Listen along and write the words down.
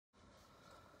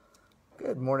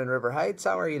Good morning, River Heights.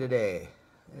 How are you today?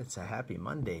 It's a happy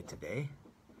Monday today.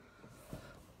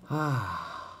 A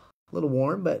little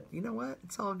warm, but you know what?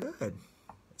 It's all good.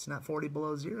 It's not 40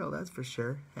 below zero, that's for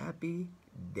sure. Happy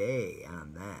day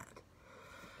on that.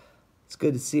 It's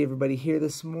good to see everybody here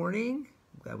this morning.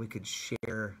 Glad we could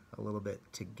share a little bit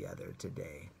together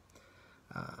today.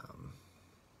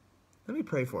 Let me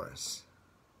pray for us,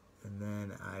 and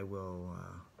then I want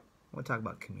to talk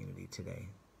about community today.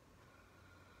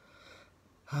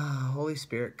 Holy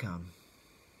Spirit, come.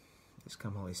 Just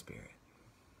come, Holy Spirit.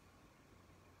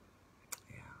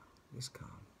 Yeah, just come.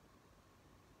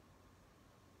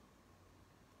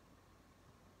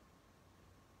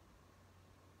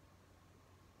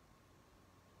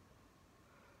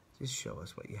 Just show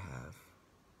us what you have.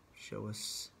 Show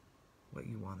us what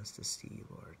you want us to see,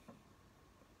 Lord.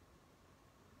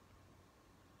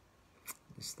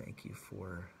 Just thank you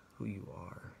for who you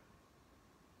are.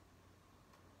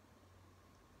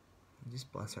 And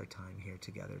just bless our time here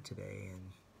together today, and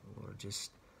Lord, just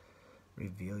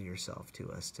reveal yourself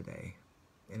to us today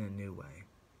in a new way.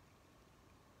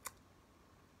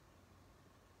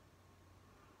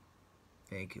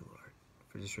 Thank you, Lord,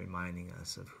 for just reminding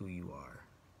us of who you are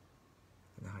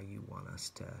and how you want us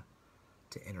to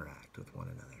interact with one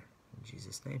another. In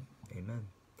Jesus' name, amen.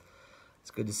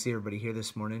 It's good to see everybody here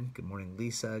this morning. Good morning,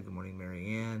 Lisa. Good morning,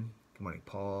 Marianne. Good morning,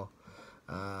 Paul.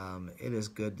 It is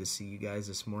good to see you guys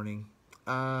this morning.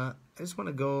 I just want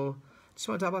to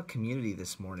talk about community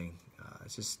this morning.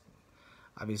 It's just,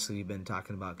 obviously we've been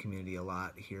talking about community a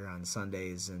lot here on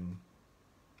Sundays,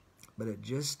 but it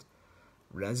just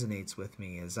resonates with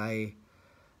me as I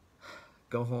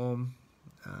go home,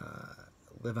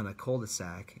 live on a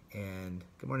cul-de-sac, and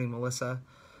good morning, Melissa.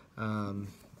 I'm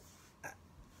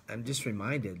just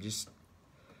reminded just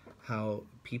how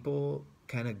people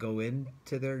kind of go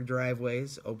into their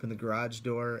driveways, open the garage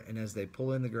door, and as they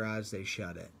pull in the garage, they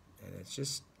shut it. And I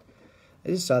just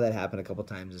saw that happen a couple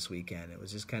times this weekend. It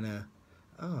was just kind of,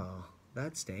 oh,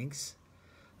 that stinks.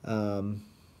 I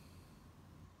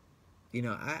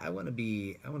want to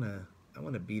be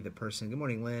the person. Good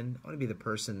morning, Lynn. I want to be the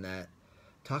person that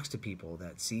talks to people,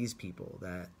 that sees people,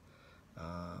 that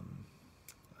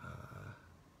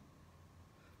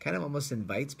kind of almost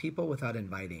invites people without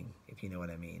inviting, if you know what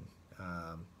I mean.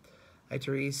 Hi,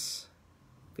 Therese.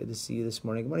 Good to see you this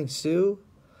morning. Good morning, Sue.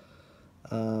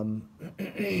 And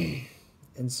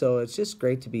so it's just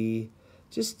great to be,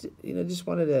 just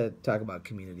wanted to talk about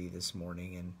community this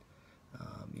morning. And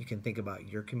you can think about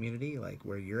your community, like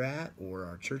where you're at, or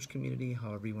our church community,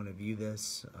 however you want to view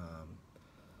this.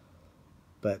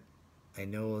 But I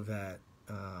know that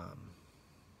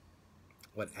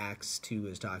what Acts 2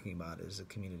 is talking about is a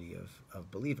community of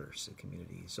believers, a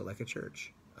community, so like a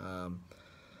church.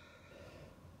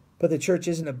 But the church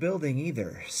isn't a building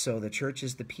either, so the church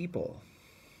is the people.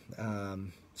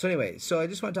 So I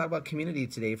just want to talk about community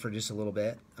today for just a little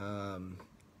bit, and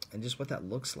just what that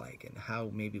looks like and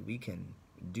how maybe we can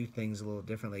do things a little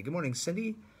differently. Good morning,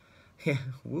 Cindy. Yeah,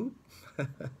 whoop.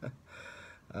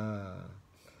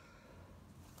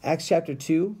 Acts chapter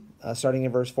 2, starting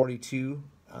in verse 42,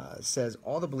 says,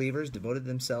 all the believers devoted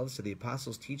themselves to the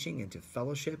apostles' teaching and to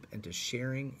fellowship and to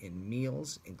sharing in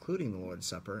meals, including the Lord's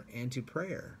Supper, and to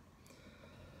prayer.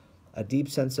 A deep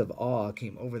sense of awe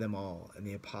came over them all, and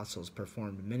the apostles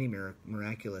performed many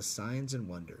miraculous signs and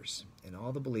wonders. And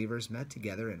all the believers met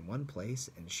together in one place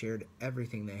and shared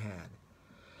everything they had.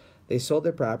 They sold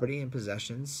their property and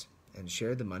possessions and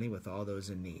shared the money with all those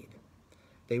in need.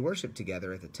 They worshiped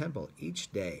together at the temple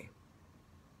each day,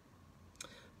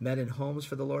 met in homes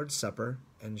for the Lord's Supper,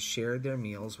 and shared their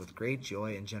meals with great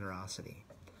joy and generosity,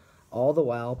 all the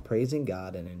while praising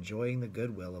God and enjoying the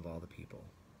goodwill of all the people.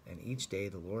 And each day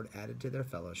the Lord added to their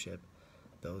fellowship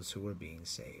those who were being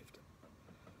saved.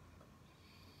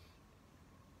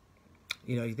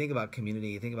 You think about community,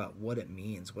 you think about what it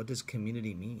means. What does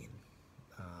community mean?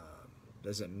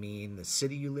 Does it mean the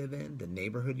city you live in, the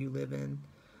neighborhood you live in?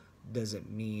 Does it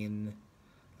mean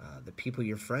the people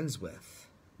you're friends with?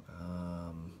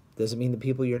 Does it mean the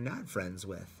people you're not friends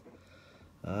with?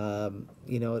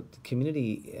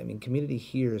 Community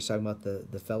here is talking about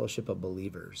the fellowship of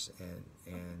believers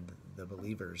and the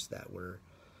believers that were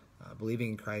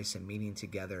believing in Christ and meeting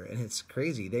together. And it's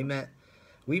crazy.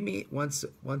 We meet once,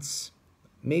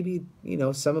 maybe,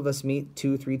 some of us meet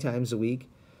 2-3 times a week,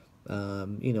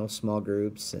 small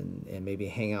groups and maybe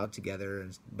hang out together.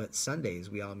 But Sundays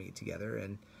we all meet together,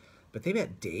 but they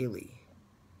met daily.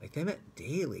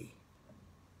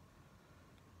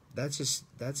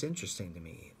 That's interesting to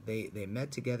me. They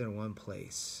met together in one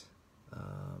place.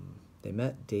 They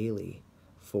met daily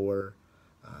for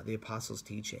the apostles'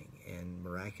 teaching and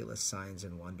miraculous signs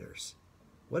and wonders.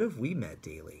 What if we met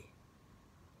daily?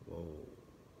 Whoa.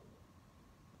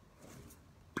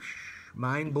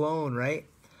 Mind blown, right?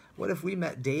 What if we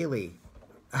met daily?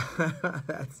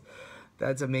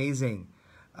 That's amazing.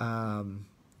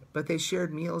 But they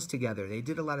shared meals together. They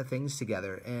did a lot of things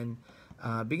together. And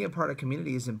being a part of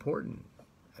community is important.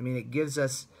 I mean, it gives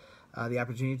us the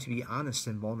opportunity to be honest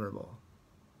and vulnerable.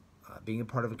 Being a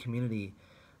part of a community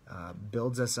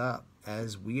builds us up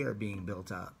as we are being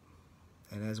built up,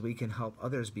 and as we can help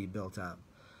others be built up.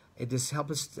 It just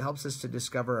helps us to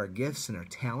discover our gifts and our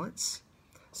talents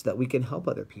so that we can help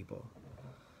other people.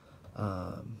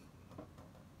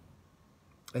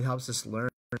 It helps us learn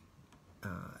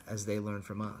as they learn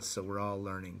from us, so we're all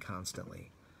learning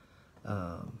constantly.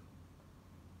 And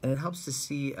it helps to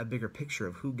see a bigger picture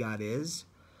of who God is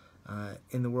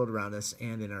in the world around us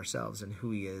and in ourselves, and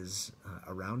who He is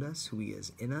around us, who He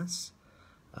is in us.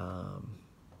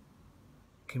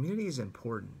 Community is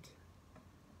important.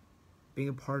 Being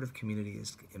a part of community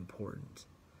is important.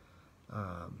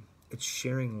 It's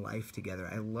sharing life together.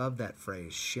 I love that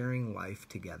phrase, sharing life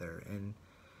together. And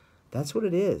that's what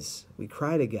it is. We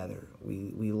cry together.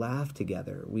 We laugh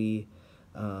together. We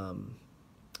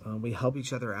help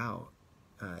each other out.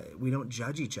 We don't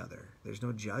judge each other. There's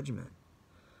no judgment.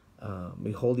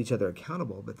 We hold each other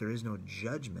accountable, but there is no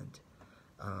judgment.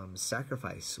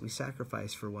 Sacrifice. We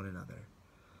sacrifice for one another.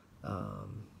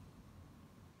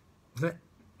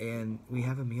 And we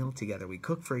have a meal together. We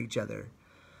cook for each other.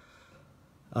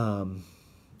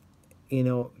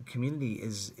 Community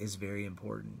is very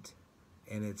important.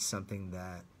 And it's something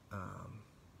that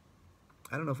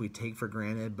I don't know if we take for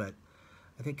granted, but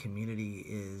I think community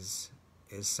is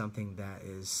something that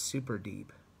is super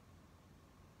deep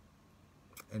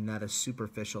and not a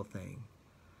superficial thing.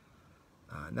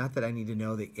 Not that I need to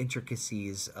know the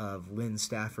intricacies of Lynn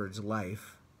Stafford's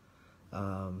life,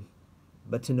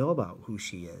 but to know about who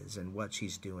she is and what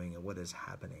she's doing and what is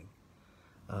happening,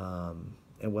 and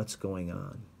what's going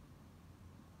on.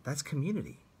 That's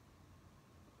community.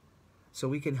 So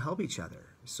we can help each other,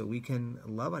 so we can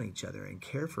love on each other and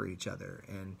care for each other,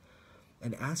 and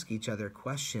ask each other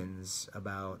questions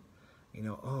about,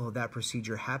 oh, that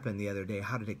procedure happened the other day,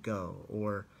 how did it go?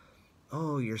 Or,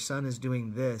 oh, your son is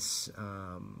doing this,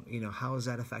 how is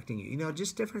that affecting you?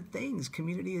 Just different things.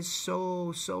 Community is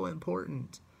so, so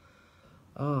important.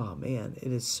 Oh, man,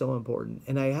 it is so important.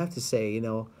 And I have to say,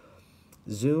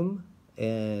 Zoom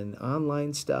and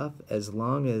online stuff, as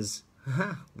long as,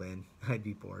 Lynn, I'd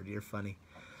be bored. You're funny.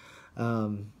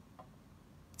 But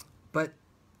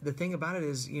the thing about it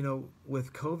is,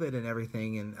 with COVID and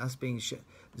everything and us being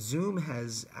Zoom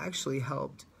has actually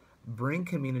helped bring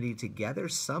community together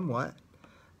somewhat,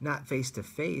 not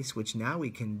face-to-face, which now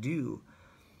we can do.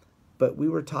 But we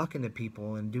were talking to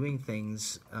people and doing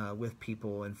things with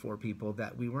people and for people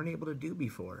that we weren't able to do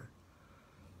before.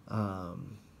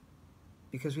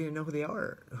 Because we didn't know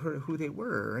who they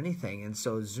were or anything. And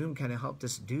so Zoom kind of helped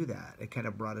us do that. It kind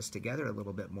of brought us together a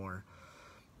little bit more.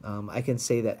 I can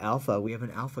say that we have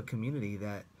an Alpha community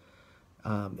that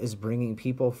is bringing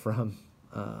people from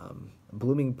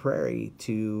Blooming Prairie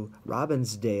to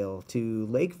Robbinsdale to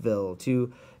Lakeville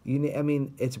to,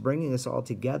 it's bringing us all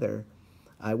together.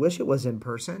 I wish it was in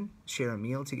person, share a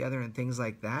meal together and things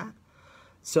like that.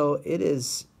 So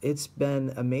it's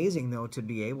been amazing, though, to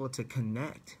be able to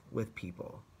connect with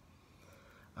people,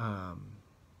 and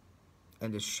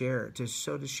to share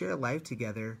life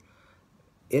together.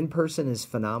 In person is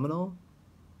phenomenal.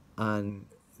 On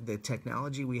the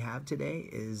technology we have today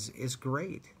is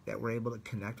great that we're able to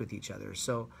connect with each other.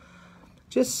 So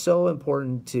just so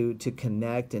important to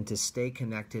connect and to stay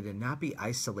connected and not be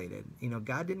isolated.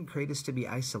 God didn't create us to be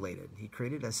isolated. He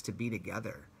created us to be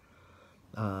together.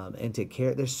 And to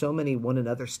care. There's so many one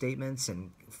another statements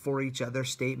and for each other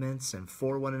statements and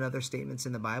for one another statements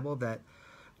in the Bible that,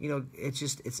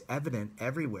 it's evident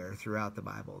everywhere throughout the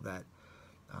Bible that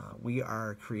we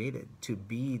are created to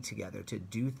be together, to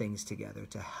do things together,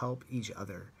 to help each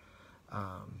other.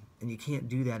 And you can't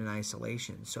do that in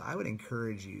isolation. So I would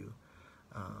encourage you,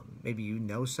 maybe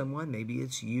someone, maybe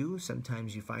it's you.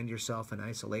 Sometimes you find yourself in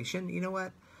isolation. You know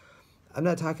what? I'm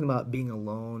not talking about being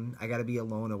alone. I got to be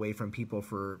alone away from people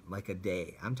for like a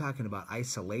day. I'm talking about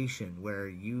isolation where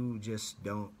you just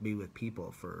don't be with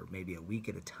people for maybe a week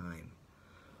at a time.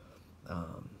 I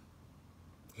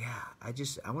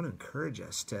want to encourage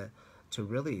us to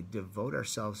really devote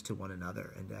ourselves to one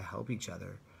another and to help each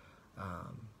other,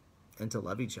 and to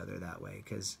love each other that way.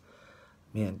 Because,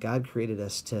 man, God created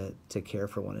us to care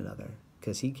for one another.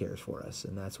 Because He cares for us,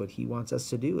 and that's what He wants us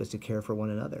to do, is to care for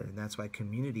one another. And that's why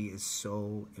community is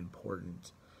so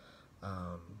important.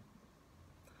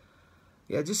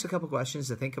 Yeah, just a couple questions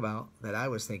to think about that I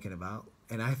was thinking about.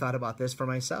 And I thought about this for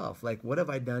myself. Like, what have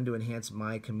I done to enhance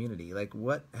my community? Like,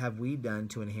 what have we done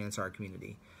to enhance our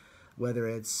community? Whether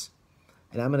it's,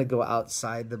 and I'm going to go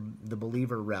outside the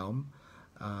believer realm,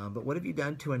 but what have you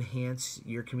done to enhance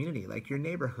your community? Like your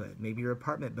neighborhood, maybe your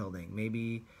apartment building,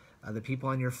 maybe the people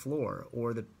on your floor,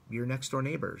 or your next door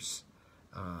neighbors.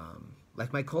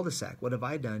 Like my cul-de-sac, what have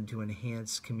I done to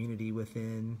enhance community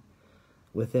within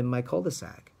my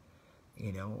cul-de-sac?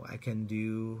 You know, I can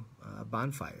do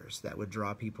bonfires that would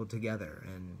draw people together,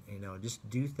 and, you know, just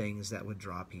do things that would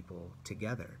draw people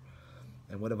together.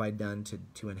 And what have I done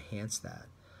to enhance that?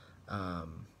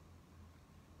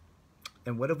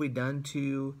 And what have we done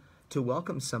to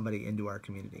welcome somebody into our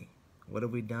community? What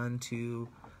have we done to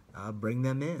bring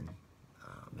them in?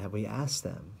 Have we asked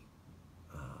them?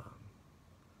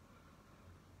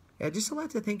 Yeah, just a lot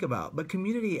to think about. But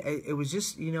community, it was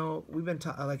just, you know,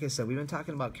 like I said, we've been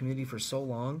talking about community for so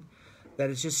long that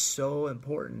it's just so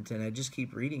important. And I just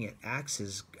keep reading it. I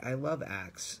love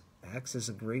Acts. Acts is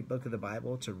a great book of the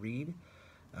Bible to read.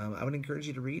 I would encourage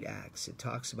you to read Acts. It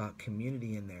talks about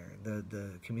community in there,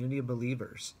 the community of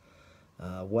believers,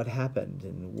 what happened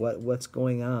and what's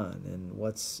going on and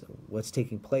what's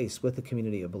taking place with the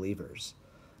community of believers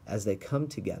as they come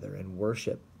together and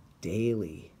worship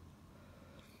daily.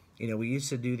 You know, we used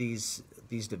to do these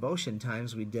devotion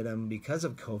times. We did them because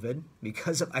of COVID,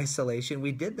 because of isolation.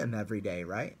 We did them every day,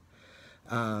 right?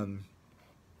 And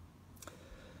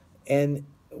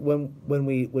when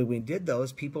we did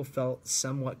those, people felt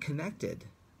somewhat connected.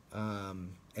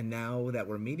 And now that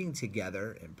we're meeting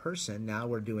together in person, now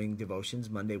we're doing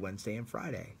devotions Monday, Wednesday, and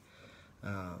Friday.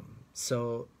 But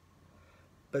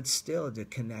still, to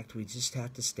connect, we just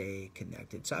have to stay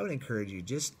connected. So I would encourage you,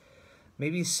 just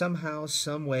maybe somehow,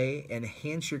 some way,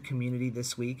 enhance your community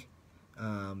this week.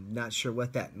 Not sure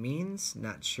what that means,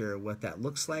 not sure what that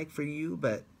looks like for you,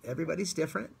 but everybody's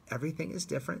different. Everything is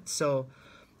different. So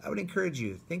I would encourage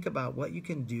you, think about what you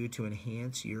can do to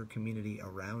enhance your community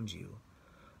around you.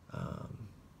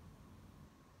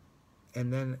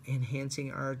 And then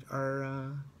enhancing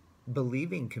our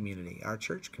believing community, our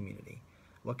church community.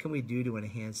 What can we do to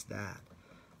enhance that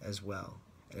as well?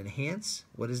 Enhance,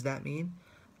 what does that mean?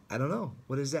 I don't know.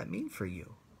 What does that mean for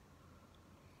you?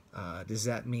 Does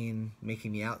that mean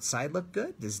making the outside look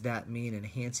good? Does that mean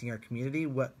enhancing our community?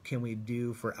 What can we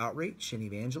do for outreach and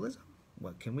evangelism?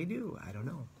 What can we do? I don't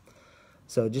know.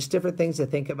 So just different things to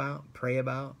think about, pray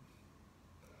about.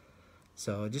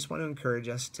 So I just want to encourage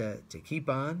us to keep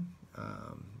on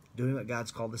doing what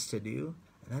God's called us to do,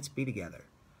 and that's be together.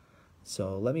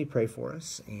 So let me pray for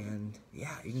us, and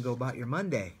yeah, you can go about your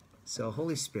Monday. So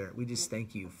Holy Spirit, we just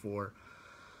thank you for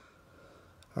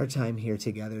our time here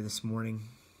together this morning.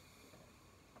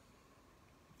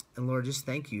 And Lord, just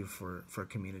thank you for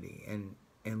community, and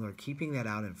Lord, keeping that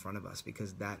out in front of us,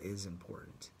 because that is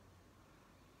important.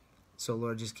 So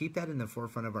Lord, just keep that in the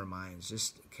forefront of our minds,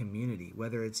 just community,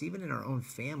 whether it's even in our own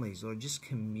families, Lord, just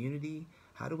community.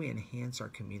 How do we enhance our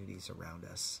communities around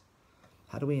us?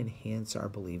 How do we enhance our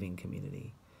believing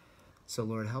community? So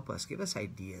Lord, help us, give us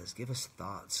ideas, give us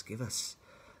thoughts, give us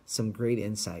some great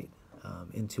insight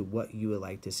into what you would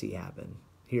like to see happen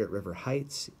here at River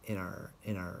Heights, in our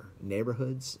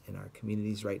neighborhoods, in our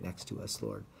communities right next to us,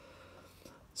 Lord.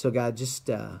 So God, just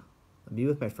be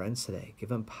with my friends today. Give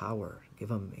them power, give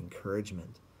them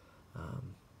encouragement,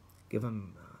 give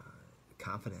them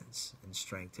confidence and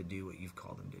strength to do what you've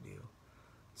called them to do.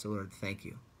 So Lord, thank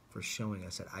you for showing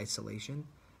us that isolation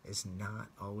is not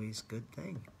always a good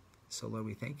thing. So Lord,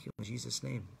 we thank you in Jesus'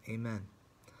 name. Amen.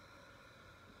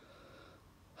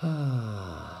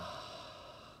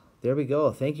 There we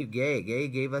go. Thank you, Gay. Gay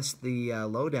gave us the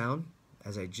lowdown.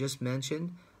 As I just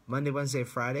mentioned, Monday, Wednesday,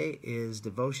 Friday is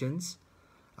devotions.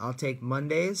 I'll take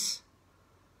Mondays.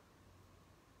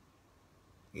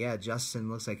 Yeah,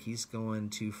 Justin looks like he's going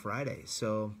to Friday.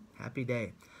 So happy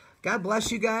day. God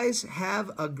bless you guys.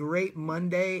 Have a great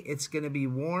Monday. It's going to be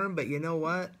warm, but you know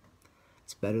what?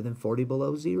 It's better than 40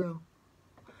 below zero.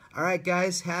 All right,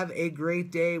 guys, have a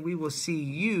great day. We will see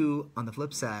you on the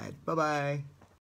flip side. Bye-bye.